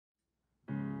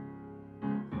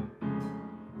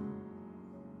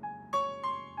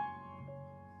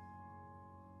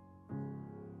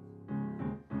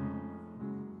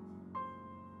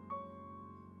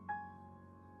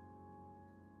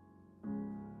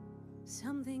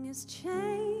Something has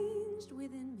changed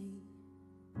within me.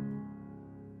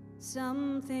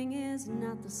 Something is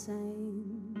not the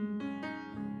same.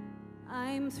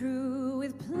 I'm through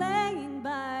with playing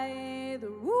by the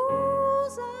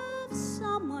rules of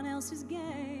someone else's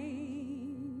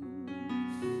game.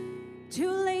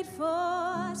 Too late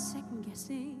for second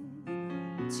guessing.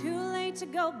 Too late to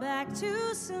go back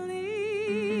to sleep.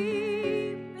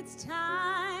 It's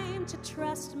time to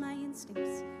trust my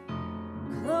instincts.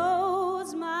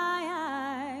 Close my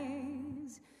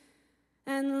eyes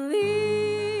and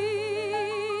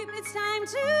leave. It's time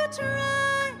to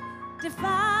try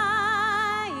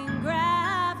defying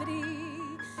gravity.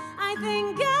 I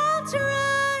think I'll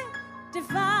try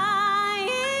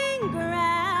defying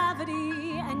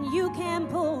gravity, and you can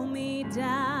pull me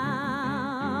down.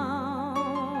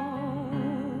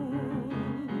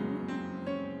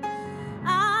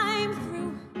 I'm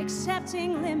through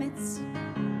accepting limits,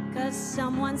 'cause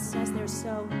someone says they're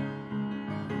so.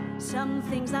 Some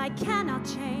things I cannot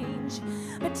change,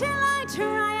 but till I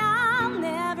try, I'll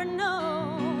never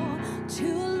know.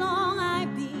 Too long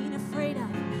I've been afraid of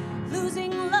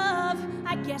losing love.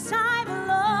 I guess I've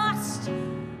lost.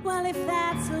 Well, if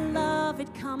that's love,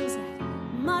 it comes at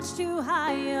much too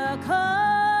high a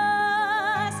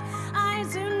cost. I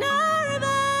sooner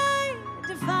obey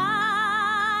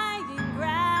defying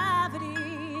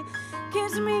gravity.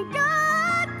 Kiss me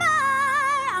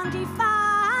goodbye, I'm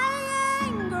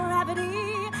defying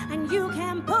gravity, and you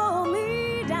can pull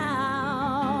me down.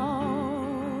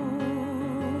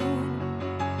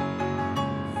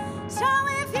 So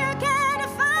if you can't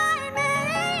find me,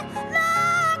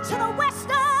 look to the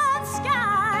western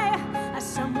sky. As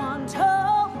someone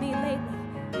told me lately,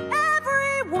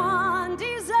 everyone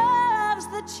deserves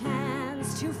the chance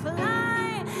to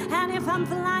fly. And if I'm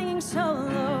flying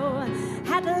solo,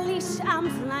 at least I'm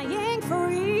flying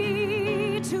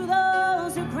free. To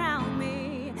those who ground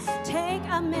me, take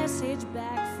a message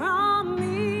back from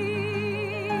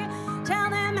me. Tell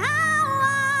them how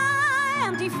I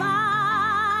am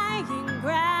defying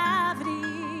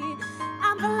gravity.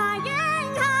 I'm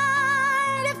flying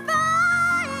high,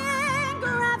 defying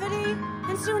gravity,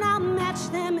 and soon I'll match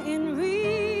them in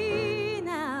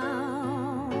renown.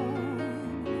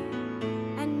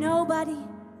 And nobody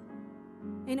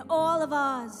in all of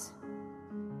Oz,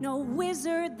 no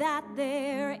wizard that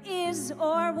there is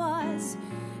or was,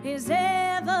 is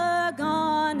ever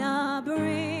gonna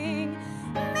bring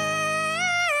me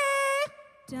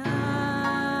down.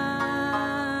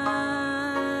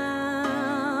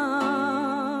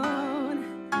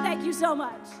 Thank you so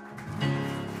much.